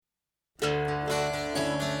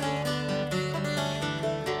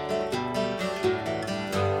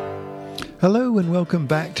Hello and welcome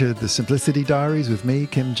back to the Simplicity Diaries with me,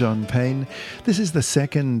 Kim John Payne. This is the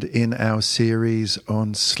second in our series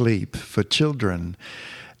on sleep for children.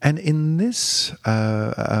 And in this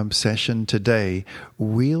session today,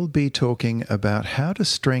 we'll be talking about how to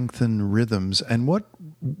strengthen rhythms and what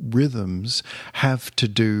rhythms have to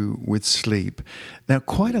do with sleep. Now,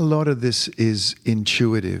 quite a lot of this is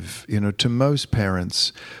intuitive. To most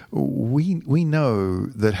parents, we know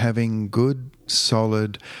that having good,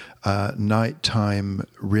 solid nighttime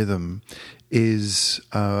rhythm is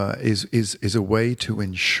a way to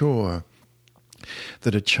ensure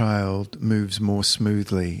that a child moves more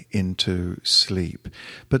smoothly into sleep.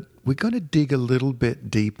 But we're going to dig a little bit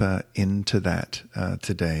deeper into that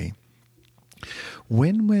today.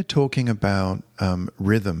 When we're talking about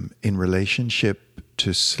rhythm in relationship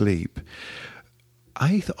to sleep,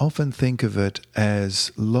 I often think of it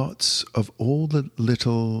as lots of all the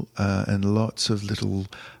little and lots of little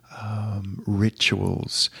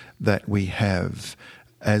rituals that we have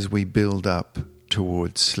as we build up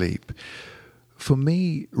towards sleep. For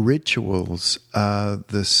me, rituals are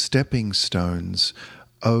the stepping stones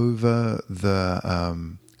over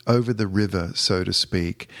the river, so to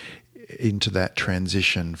speak, into that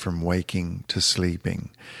transition from waking to sleeping.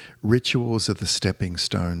 Rituals are the stepping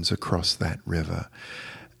stones across that river.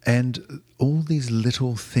 And all these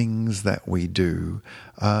little things that we do,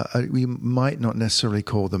 we might not necessarily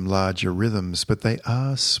call them larger rhythms, but they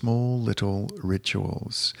are small little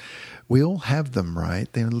rituals. We all have them,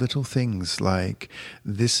 right? They're little things like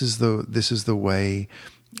this is the way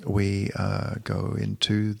we go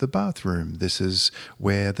into the bathroom. This is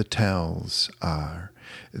where the towels are.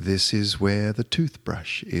 This is where the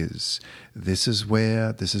toothbrush is. This is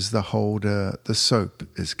the holder the soap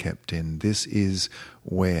is kept in. This is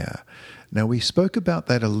where. Now, we spoke about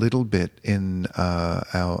that a little bit in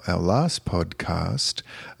our last podcast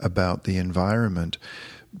about the environment.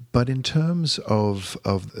 But in terms of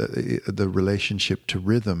the relationship to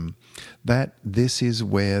rhythm, that this is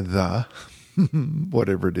where the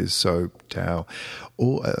whatever it is, soap, towel,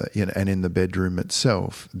 or and in the bedroom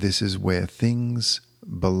itself, this is where things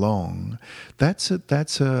belong. That's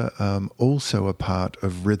also a part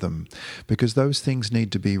of rhythm, because those things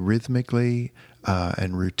need to be rhythmically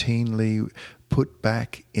and routinely put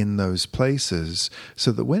back in those places,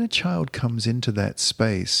 so that when a child comes into that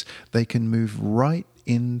space, they can move right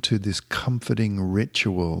into this comforting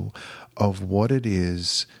ritual of what it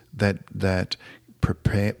is that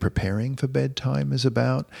preparing for bedtime is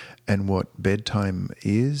about, and what bedtime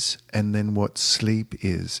is, and then what sleep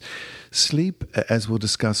is. Sleep, as we'll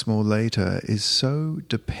discuss more later, is so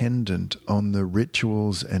dependent on the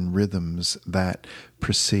rituals and rhythms that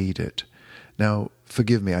precede it. Now,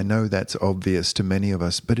 forgive me, I know that's obvious to many of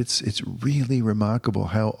us, but it's really remarkable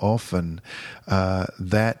how often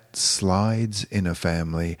that slides in a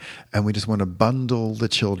family, and we just want to bundle the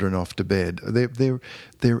children off to bed.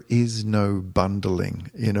 There is no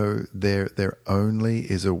bundling. There only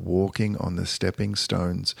is a walking on the stepping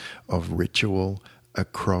stones of ritual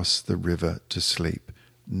across the river to sleep.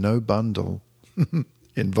 No bundle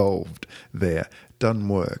involved there. Doesn't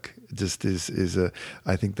work. Just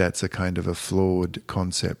I think that's a kind of a flawed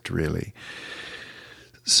concept, really.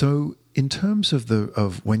 So in terms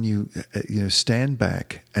of when you stand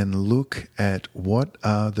back and look at what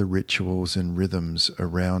are the rituals and rhythms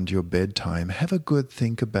around your bedtime, have a good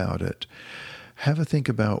think about it. Have a think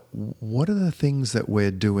about what are the things that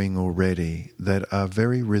we're doing already that are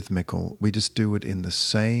very rhythmical. We just do it in the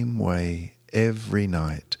same way every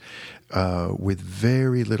night with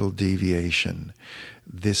very little deviation.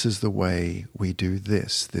 This is the way we do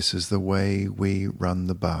this. This is the way we run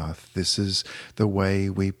the bath. This is the way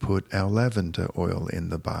we put our lavender oil in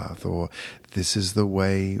the bath. Or this is the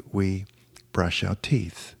way we brush our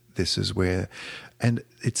teeth. This is where, and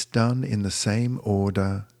it's done in the same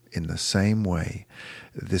order, in the same way.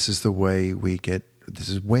 This is the way this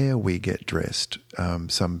is where we get dressed.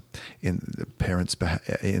 Some parents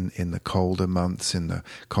in the colder months, in the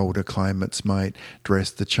colder climates, might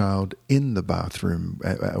dress the child in the bathroom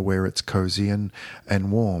where it's cozy and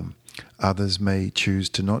warm. Others may choose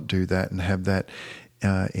to not do that and have that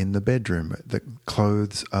in the bedroom. The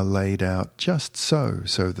clothes are laid out just so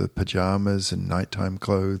the pajamas and nighttime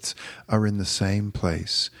clothes are in the same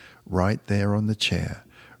place, right there on the chair,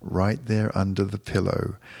 right there under the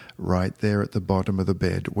pillow, right there at the bottom of the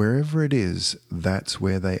bed. Wherever it is, that's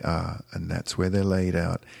where they are, and that's where they're laid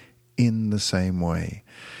out in the same way.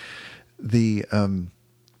 The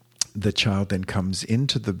the child then comes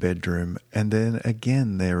into the bedroom, and then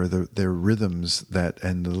again there are rhythms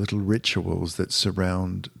and the little rituals that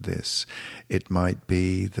surround this. It might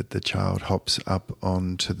be that the child hops up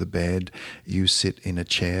onto the bed, you sit in a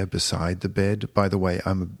chair beside the bed. By the way,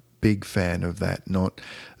 I'm a big fan of that. Not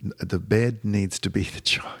the bed needs to be the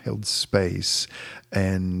child's space,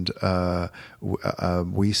 and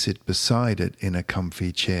we sit beside it in a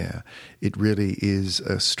comfy chair. It really is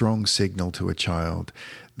a strong signal to a child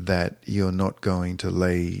that you're not going to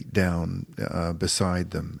lay down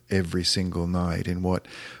beside them every single night in what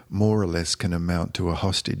more or less can amount to a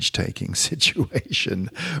hostage-taking situation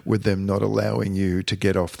with them not allowing you to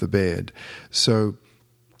get off the bed. So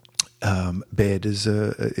bed is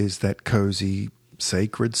that cozy,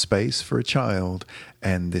 sacred space for a child,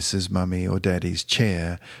 and this is mummy or daddy's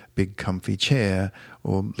chair, big comfy chair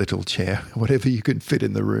or little chair, whatever you can fit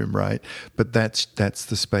in the room, right? But that's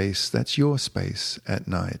the space, that's your space at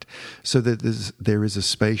night. So that there is a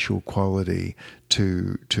spatial quality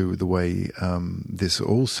to the way this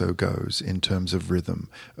also goes in terms of rhythm,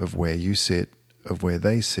 of where you sit, of where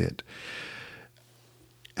they sit.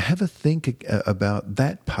 Have a think about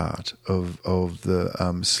that part of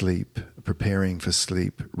the sleep, preparing for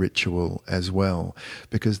sleep ritual as well,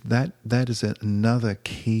 because that is another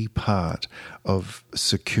key part of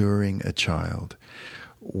securing a child.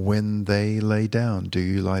 When they lay down, do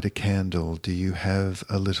you light a candle? Do you have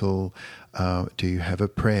a little? Do you have a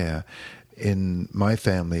prayer? In my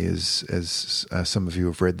family, as some of you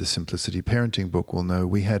have read the Simplicity Parenting book will know,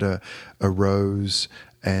 we had a rose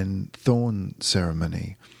and thorn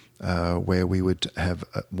ceremony where we would have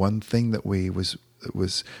one thing that was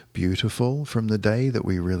beautiful from the day that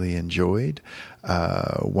we really enjoyed,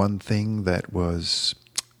 one thing that was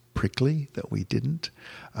prickly that we didn't,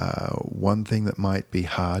 one thing that might be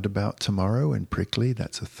hard about tomorrow and prickly,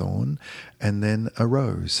 that's a thorn, and then a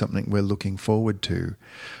rose, something we're looking forward to.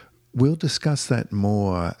 We'll discuss that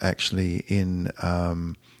more actually in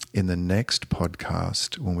the next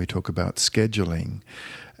podcast when we talk about scheduling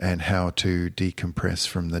and how to decompress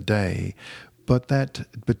from the day. But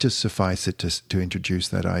just suffice it to introduce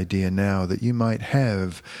that idea now that you might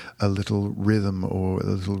have a little rhythm or a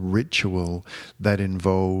little ritual that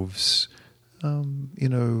involves,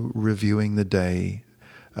 reviewing the day,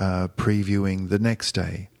 previewing the next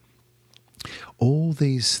day. All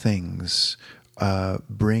these things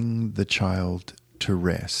bring the child to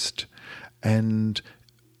rest. And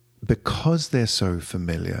because they're so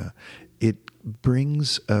familiar, it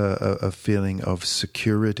brings a feeling of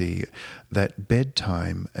security that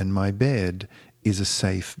bedtime and my bed is a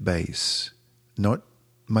safe base, not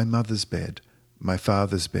my mother's bed, my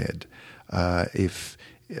father's bed.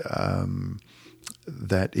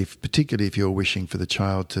 Particularly if you're wishing for the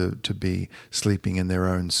child to be sleeping in their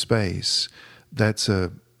own space, that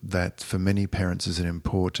for many parents is an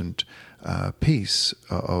important piece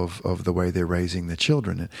of the way they're raising their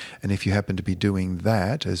children. And if you happen to be doing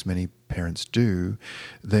that, as many parents do,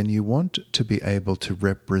 then you want to be able to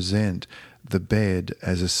represent the bed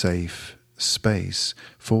as a safe space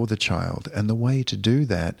for the child. And the way to do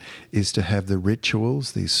that is to have the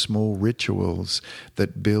rituals, these small rituals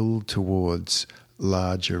that build towards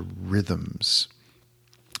larger rhythms.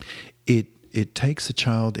 It takes a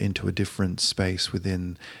child into a different space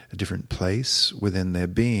within a different place within their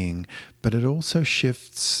being, but it also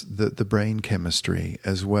shifts the brain chemistry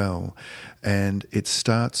as well, and it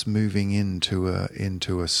starts moving into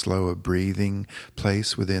a slower breathing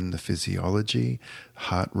place within the physiology.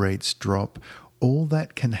 Heart rates drop. All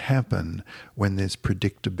that can happen when there's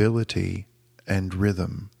predictability and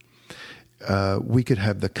rhythm. We could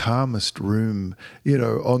have the calmest room,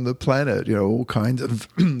 on the planet, all kinds of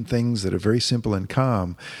things that are very simple and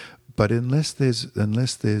calm. But unless there's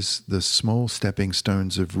the small stepping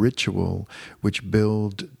stones of ritual which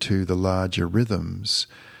build to the larger rhythms,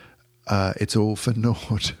 it's all for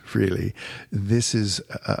naught, really. This is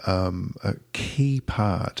a key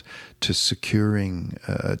part to securing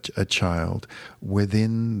a child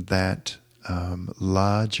within that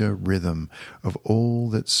larger rhythm of all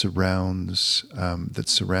that surrounds our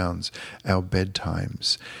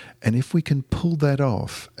bedtimes. And if we can pull that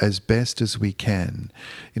off as best as we can,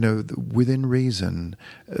 within reason,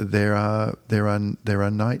 there are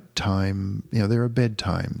nighttime, there are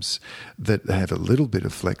bedtimes that have a little bit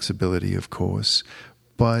of flexibility, of course,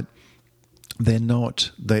 but they're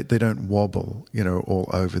not. They don't wobble, all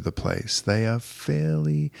over the place. They are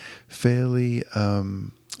fairly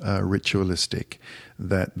ritualistic.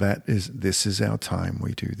 This is our time.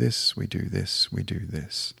 We do this. We do this. We do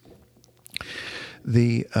this.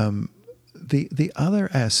 The other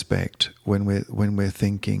aspect when we're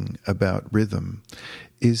thinking about rhythm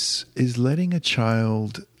is letting a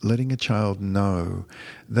child know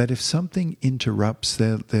that if something interrupts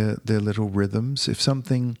their little rhythms, if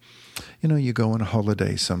something, you go on a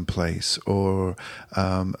holiday someplace, or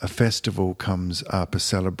a festival comes up, a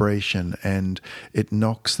celebration, and it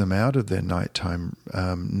knocks them out of their nighttime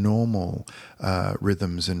normal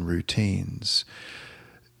rhythms and routines.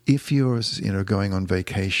 If you're, going on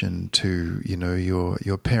vacation to,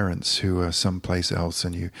 your parents who are someplace else,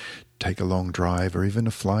 and you take a long drive or even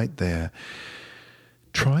a flight there,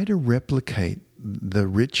 try to replicate the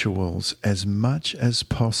rituals as much as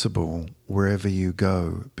possible wherever you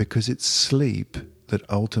go, because it's sleep that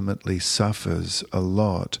ultimately suffers a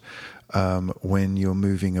lot when you're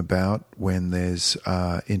moving about, when there's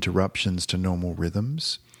interruptions to normal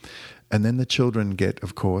rhythms. And then the children get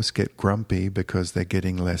grumpy because they're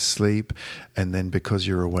getting less sleep. And then because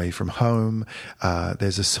you're away from home,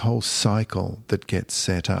 there's this whole cycle that gets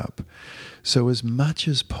set up. So as much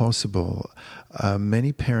as possible,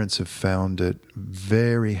 many parents have found it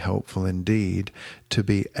very helpful indeed to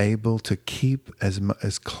be able to keep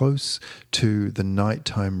as close to the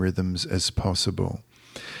nighttime rhythms as possible.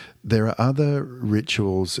 There are other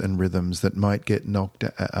rituals and rhythms that might get knocked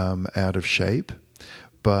out of shape.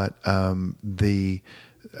 But the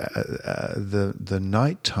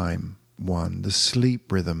nighttime one, the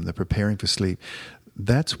sleep rhythm, the preparing for sleep,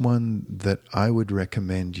 that's one that I would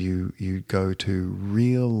recommend you go to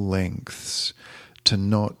real lengths to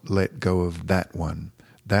not let go of that one.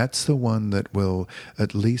 That's the one that will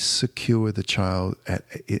at least secure the child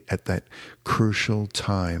at that crucial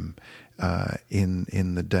time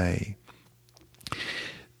in the day.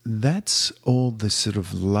 That's all the sort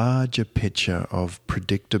of larger picture of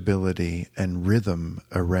predictability and rhythm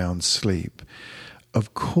around sleep.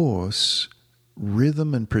 Of course,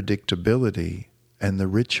 rhythm and predictability and the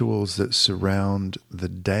rituals that surround the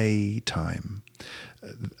daytime,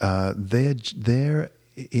 they're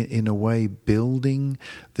in a way building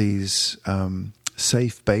these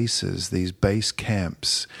safe bases, these base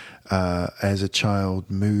camps, as a child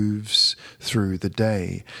moves through the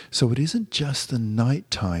day. So it isn't just the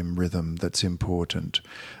nighttime rhythm that's important.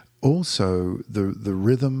 Also, the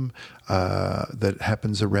rhythm that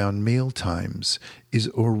happens around meal times is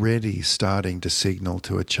already starting to signal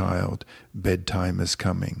to a child bedtime is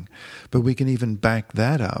coming. But we can even back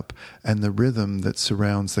that up, and the rhythm that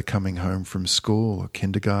surrounds the coming home from school or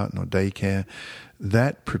kindergarten or daycare,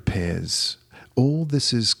 that prepares. All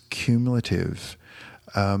this is cumulative.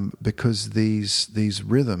 Because these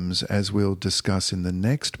rhythms, as we'll discuss in the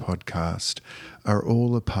next podcast, are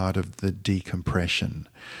all a part of the decompression,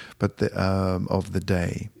 of the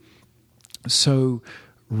day. So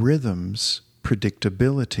rhythms,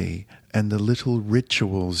 predictability, and the little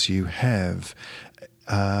rituals you have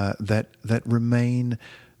that remain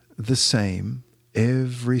the same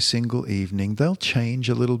every single evening. They'll change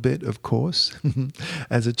a little bit, of course.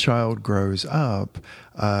 As a child grows up,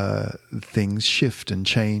 things shift and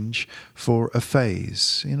change for a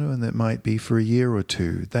phase, and that might be for a year or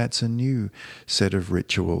two. That's a new set of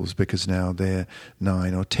rituals because now they're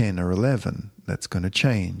 9 or 10 or 11. That's going to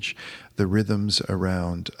change. The rhythms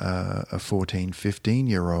around a 14,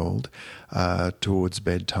 15-year-old towards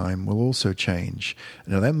bedtime will also change.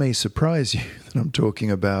 Now, that may surprise you that I'm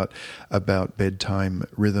talking about bedtime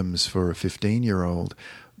rhythms for a 15-year-old,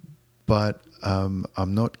 but I'm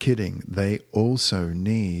not kidding. They also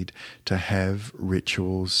need to have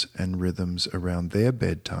rituals and rhythms around their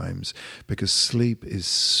bedtimes because sleep is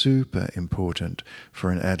super important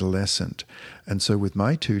for an adolescent. And so with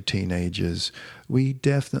my two teenagers, we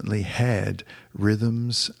definitely had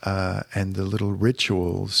rhythms and the little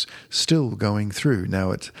rituals still going through.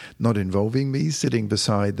 Now, it's not involving me sitting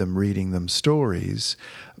beside them reading them stories,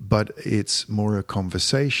 but it's more a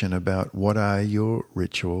conversation about what are your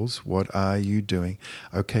rituals, what are you doing?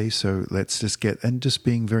 Okay, so let's just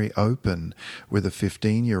being very open with a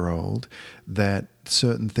 15-year-old that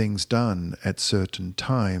certain things done at certain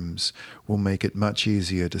times will make it much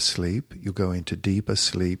easier to sleep. You'll go into deeper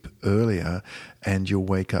sleep earlier and you'll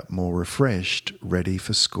wake up more refreshed, ready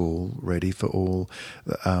for school, ready for all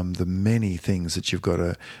the many things that you've got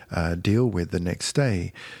to deal with the next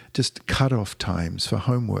day. Just cut-off times for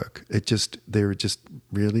homework. There just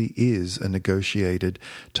really is a negotiated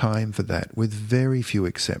time for that with very few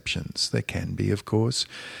exceptions. There can be, of course.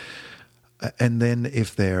 And then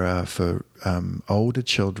if there are for older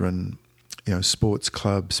children, sports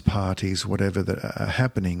clubs, parties, whatever that are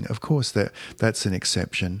happening, of course that's an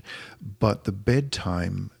exception. But the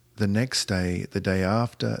bedtime, the next day, the day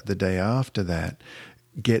after that,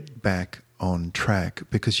 get back on track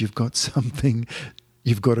because you've got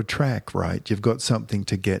a track, right? You've got something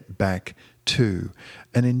to get back two.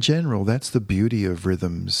 And in general, that's the beauty of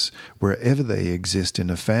rhythms, wherever they exist in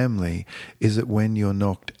a family, is that when you're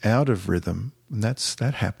knocked out of rhythm, and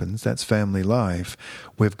that happens, that's family life,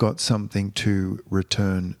 we've got something to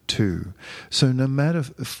return to. So no matter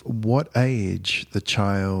what age the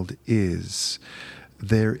child is,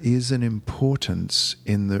 there is an importance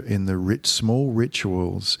in the small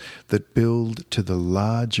rituals that build to the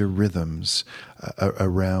larger rhythms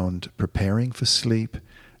around preparing for sleep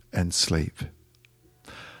and sleep.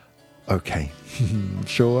 Okay,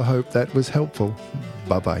 sure hope that was helpful.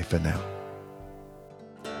 Bye-bye for now.